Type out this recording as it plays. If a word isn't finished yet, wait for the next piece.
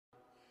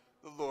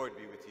The Lord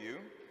be with you.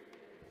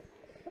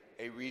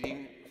 A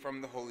reading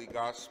from the Holy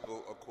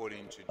Gospel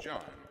according to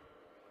John.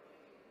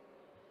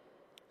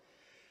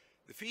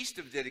 The Feast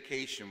of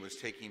Dedication was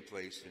taking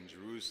place in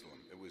Jerusalem.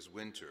 It was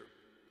winter.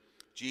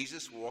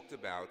 Jesus walked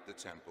about the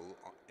temple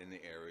in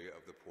the area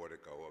of the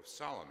portico of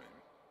Solomon.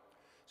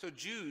 So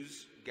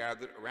Jews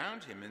gathered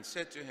around him and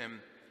said to him,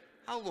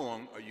 "How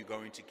long are you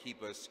going to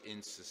keep us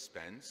in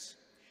suspense?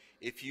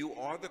 If you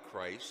are the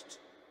Christ,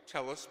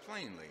 tell us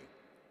plainly."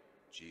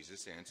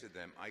 Jesus answered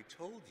them, "I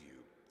told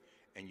you,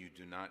 and you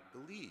do not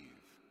believe.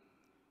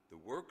 The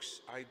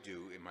works I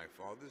do in my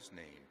Father's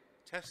name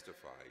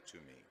testify to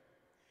me.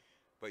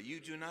 But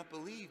you do not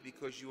believe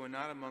because you are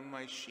not among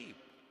my sheep.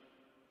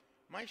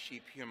 My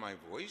sheep hear my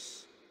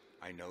voice.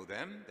 I know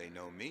them, they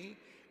know me,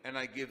 and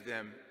I give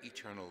them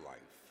eternal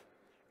life,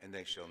 and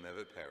they shall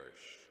never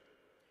perish.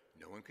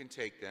 No one can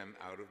take them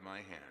out of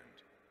my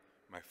hand.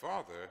 My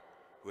Father,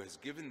 who has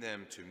given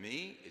them to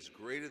me, is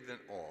greater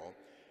than all,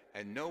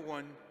 and no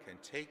one can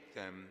take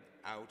them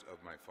out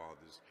of my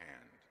Father's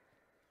hand.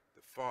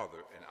 The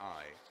Father and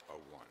I are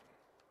one."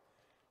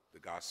 The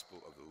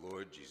Gospel of the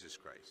Lord Jesus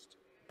Christ.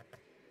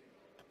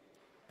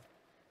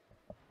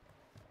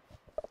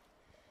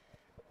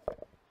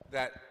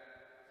 That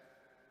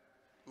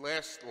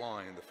last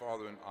line, "the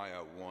Father and I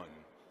are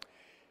one,"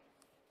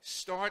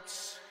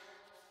 starts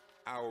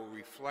our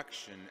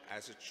reflection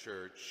as a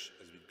church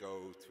as we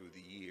go through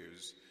the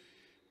years,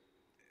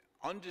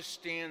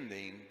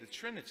 understanding the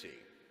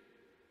Trinity.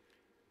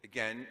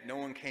 Again, no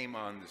one came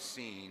on the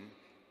scene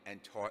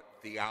and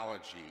taught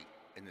theology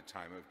in the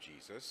time of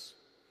Jesus.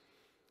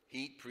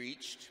 He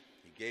preached,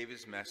 he gave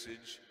his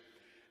message,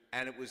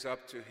 and it was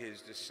up to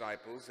his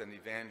disciples and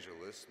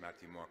evangelists,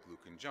 Matthew, Mark,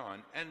 Luke, and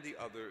John, and the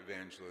other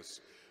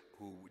evangelists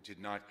who did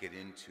not get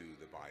into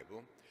the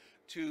Bible,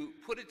 to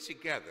put it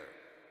together.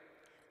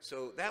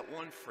 So that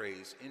one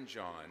phrase in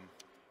John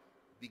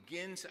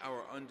begins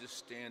our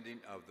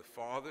understanding of the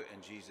Father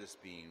and Jesus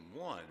being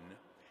one,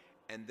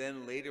 and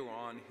then later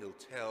on he'll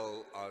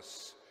tell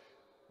us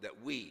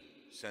that we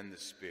send the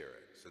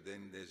Spirit. So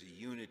then there's a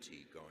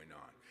unity going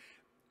on.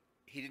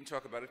 He didn't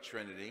talk about a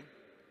Trinity,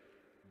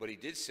 but he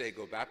did say,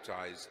 "Go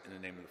baptize in the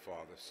name of the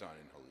Father, Son,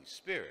 and Holy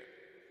Spirit."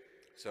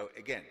 So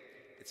again,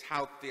 it's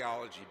how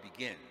theology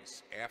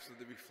begins. After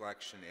the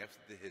reflection, after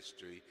the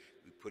history,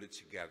 we put it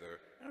together.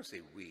 I don't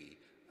say we.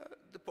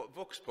 The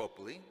Vox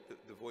Populi,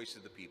 the voice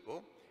of the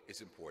people,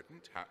 is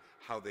important,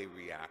 how they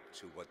react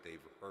to what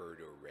they've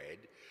heard or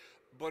read.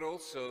 But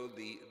also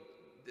the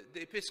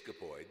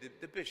episcopoi,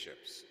 the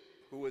bishops.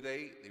 Who were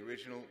they? The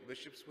original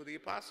bishops were the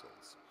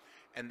apostles.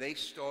 And they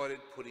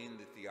started putting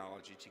the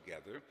theology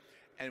together.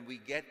 And we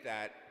get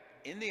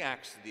that in the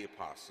Acts of the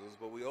Apostles,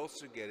 but we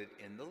also get it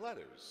in the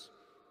letters.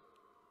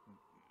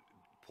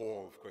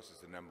 Paul, of course,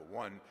 is the number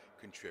one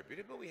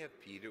contributor, but we have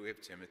Peter, we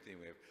have Timothy,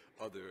 we have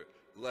other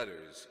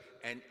letters.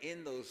 And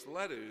in those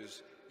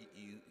letters,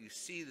 you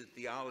see the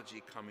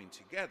theology coming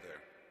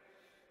together.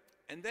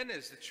 And then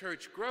as the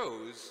church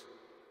grows,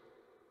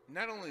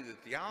 not only the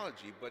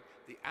theology, but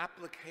the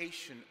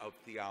application of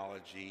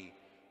theology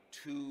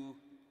to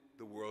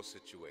the world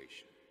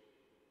situation.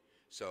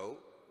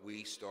 So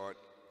we start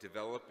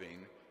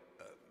developing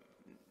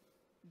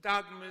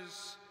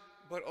dogmas,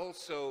 but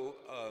also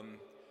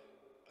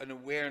an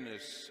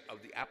awareness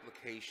of the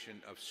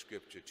application of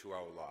Scripture to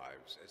our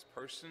lives as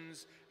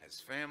persons,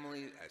 as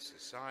family, as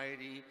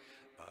society,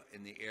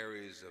 in the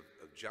areas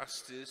of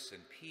justice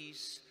and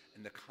peace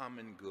and the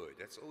common good.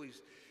 That's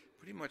always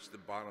pretty much the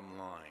bottom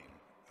line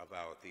of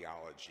our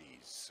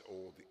theologies,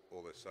 all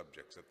the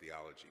subjects of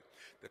theology.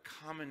 The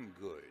common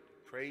good,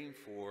 praying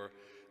for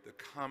the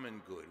common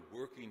good,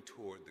 working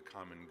toward the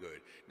common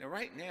good. Now,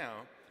 right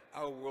now,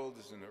 our world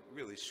is in a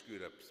really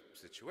screwed up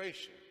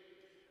situation.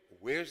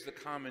 Where's the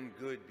common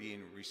good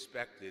being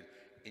respected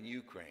in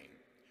Ukraine?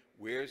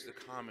 Where's the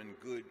common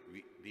good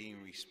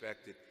being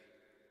respected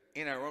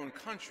in our own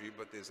country,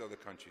 but there's other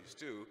countries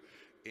too,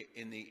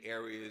 in the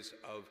areas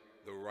of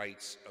the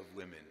rights of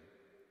women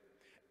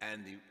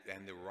and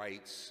the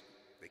rights,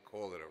 they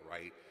call it a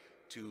right,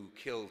 to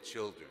kill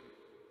children,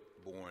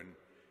 born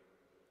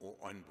or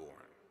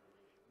unborn.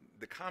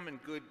 The common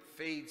good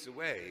fades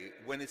away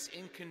when it's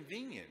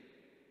inconvenient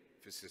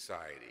for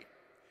society.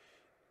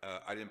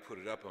 I didn't put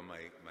it up on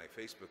my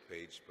Facebook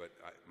page, but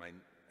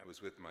I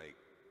was with my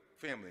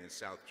family in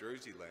South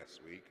Jersey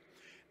last week,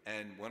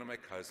 and one of my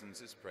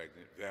cousins is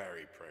pregnant,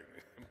 very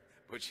pregnant,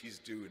 but she's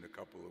due in a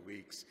couple of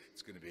weeks.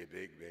 It's going to be a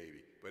big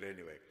baby. But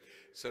anyway,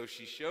 so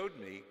she showed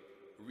me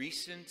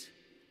recent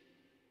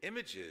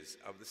images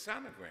of the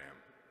sonogram,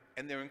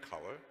 and they're in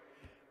color,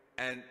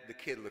 and the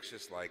kid looks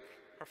just like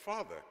her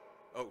father.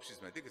 Oh,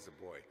 excuse me, I think it's a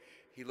boy.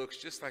 He looks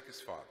just like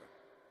his father.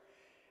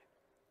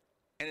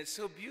 And it's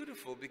so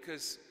beautiful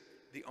because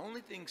the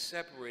only thing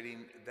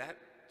separating that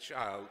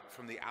child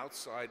from the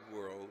outside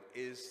world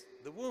is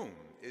the womb,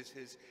 is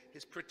his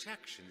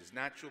protection, his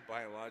natural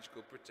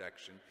biological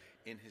protection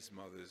in his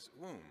mother's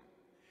womb.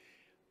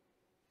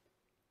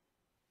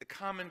 The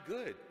common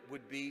good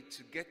would be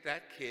to get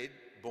that kid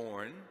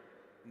born,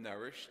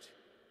 nourished,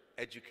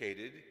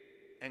 educated,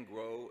 and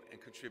grow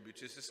and contribute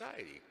to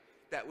society.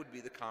 That would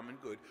be the common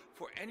good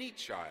for any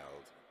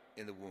child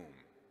in the womb.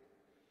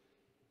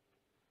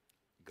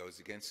 It goes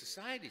against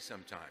society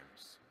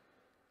sometimes.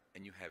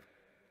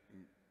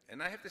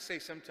 And I have to say,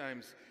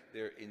 sometimes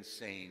they're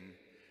insane,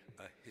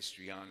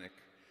 histrionic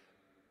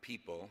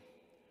people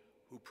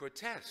who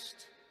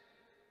protest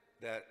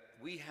that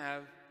we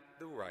have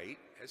the right,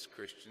 as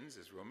Christians,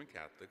 as Roman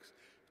Catholics,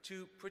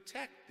 to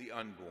protect the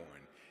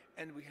unborn.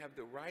 And we have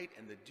the right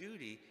and the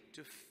duty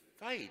to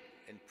fight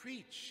and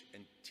preach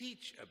and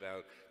teach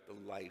about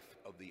the life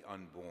of the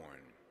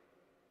unborn.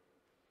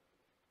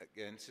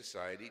 Again,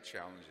 society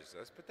challenges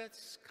us, but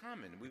that's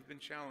common. We've been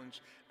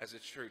challenged as a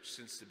church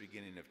since the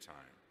beginning of time.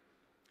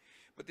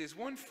 But there's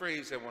one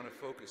phrase I want to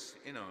focus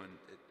in on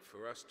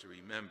for us to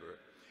remember,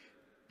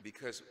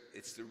 because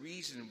it's the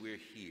reason we're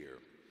here.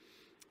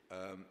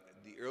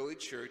 The early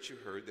church, you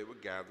heard, they were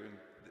gathering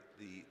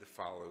the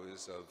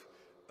followers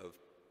of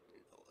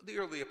the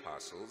early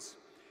apostles,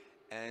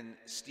 and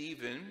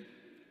Stephen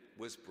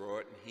was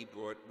brought, and he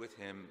brought with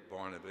him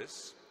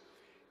Barnabas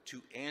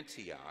to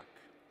Antioch.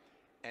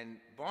 And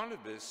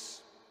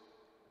Barnabas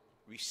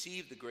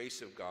received the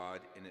grace of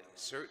God in a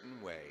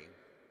certain way,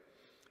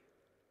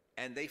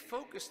 and they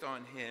focused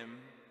on him.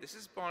 This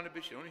is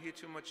Barnabas. You don't hear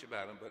too much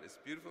about him, but it's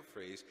a beautiful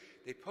phrase.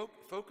 They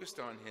focused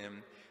on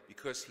him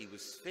because he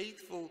was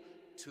faithful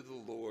to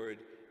the Lord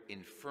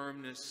in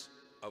firmness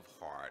of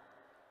heart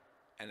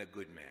and a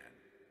good man.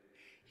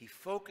 He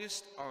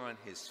focused on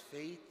his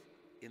faith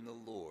in the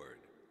Lord,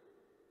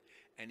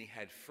 and he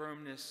had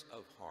firmness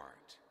of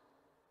heart.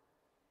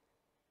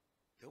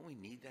 Don't we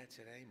need that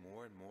today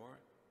more and more?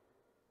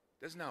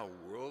 Doesn't our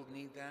world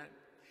need that?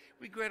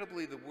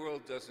 Regrettably, the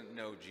world doesn't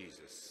know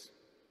Jesus.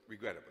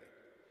 Regrettably.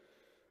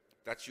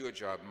 That's your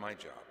job, my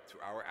job,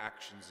 through our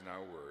actions and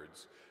our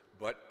words.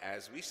 But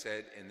as we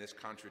said, in this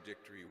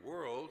contradictory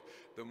world,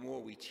 the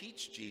more we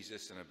teach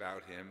Jesus and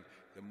about him,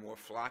 the more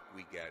flack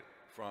we get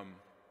from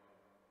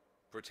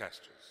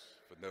protesters,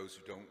 from those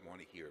who don't want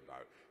to hear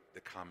about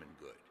the common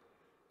good.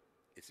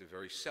 It's a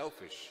very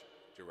selfish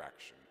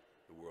direction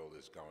the world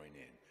is going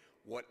in.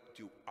 What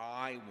do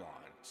I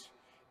want?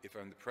 If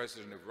I'm the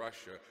president of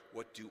Russia,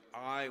 what do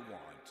I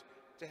want?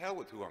 To hell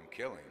with who I'm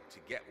killing to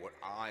get what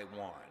I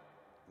want.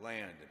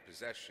 Land and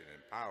possession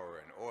and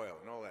power and oil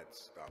and all that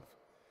stuff.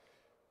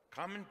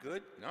 Common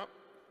good? Nope.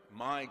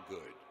 My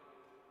good.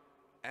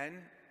 And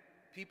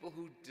people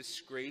who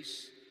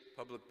disgrace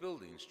public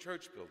buildings,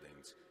 church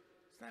buildings,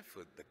 it's not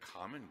for the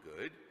common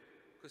good,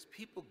 because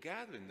people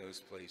gather in those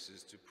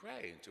places to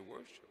pray and to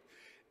worship.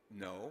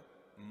 No,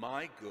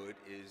 my good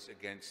is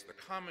against the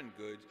common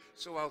good,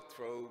 so I'll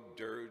throw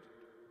dirt,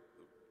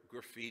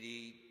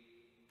 graffiti,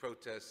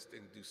 protest,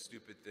 and do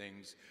stupid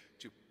things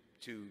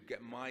to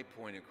get my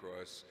point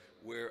across,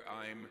 where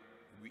I'm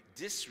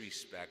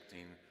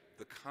disrespecting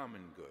the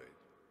common good.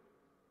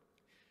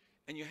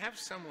 And you have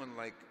someone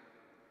like,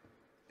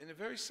 in a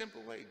very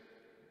simple way,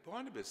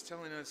 Barnabas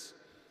telling us,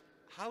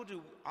 how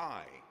do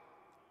I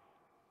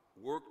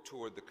work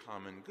toward the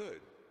common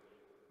good?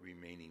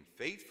 Remaining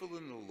faithful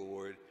in the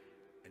Lord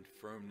and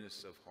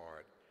firmness of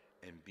heart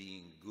and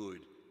being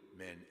good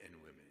men and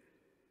women.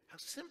 How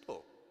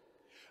simple.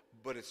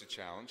 But it's a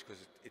challenge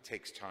because it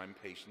takes time,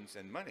 patience,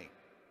 and money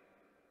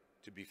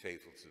to be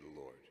faithful to the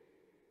Lord.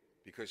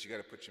 Because you got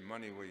to put your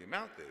money where your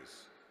mouth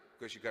is.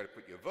 Because you got to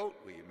put your vote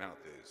where your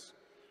mouth is.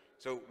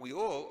 So we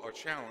all are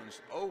challenged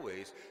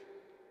always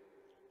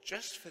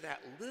just for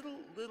that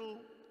little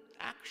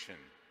action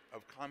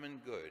of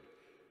common good,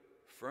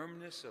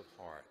 firmness of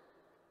heart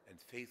and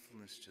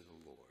faithfulness to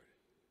the Lord.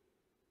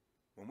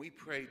 When we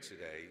pray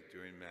today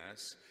during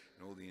Mass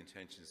and all the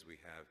intentions we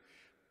have,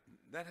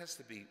 that has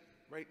to be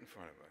right in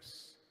front of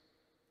us.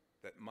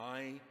 That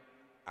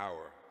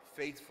our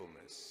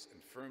faithfulness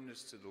and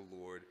firmness to the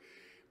Lord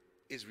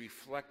is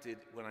reflected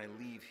when I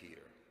leave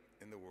here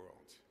in the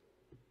world.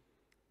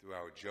 Through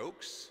our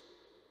jokes,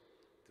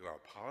 through our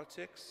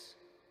politics,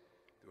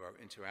 through our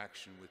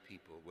interaction with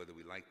people, whether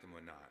we like them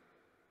or not.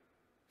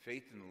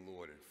 Faith in the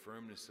Lord and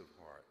firmness of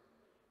heart.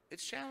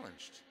 It's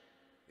challenged.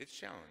 It's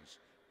challenged.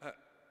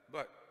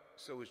 But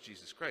so is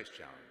Jesus Christ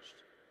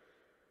challenged.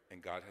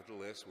 And God had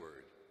the last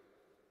word.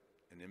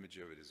 An image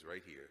of it is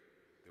right here,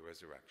 the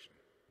resurrection.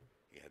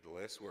 He had the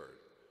last word.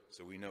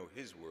 So we know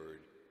his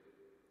word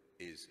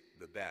is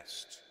the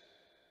best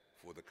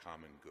for the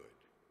common good.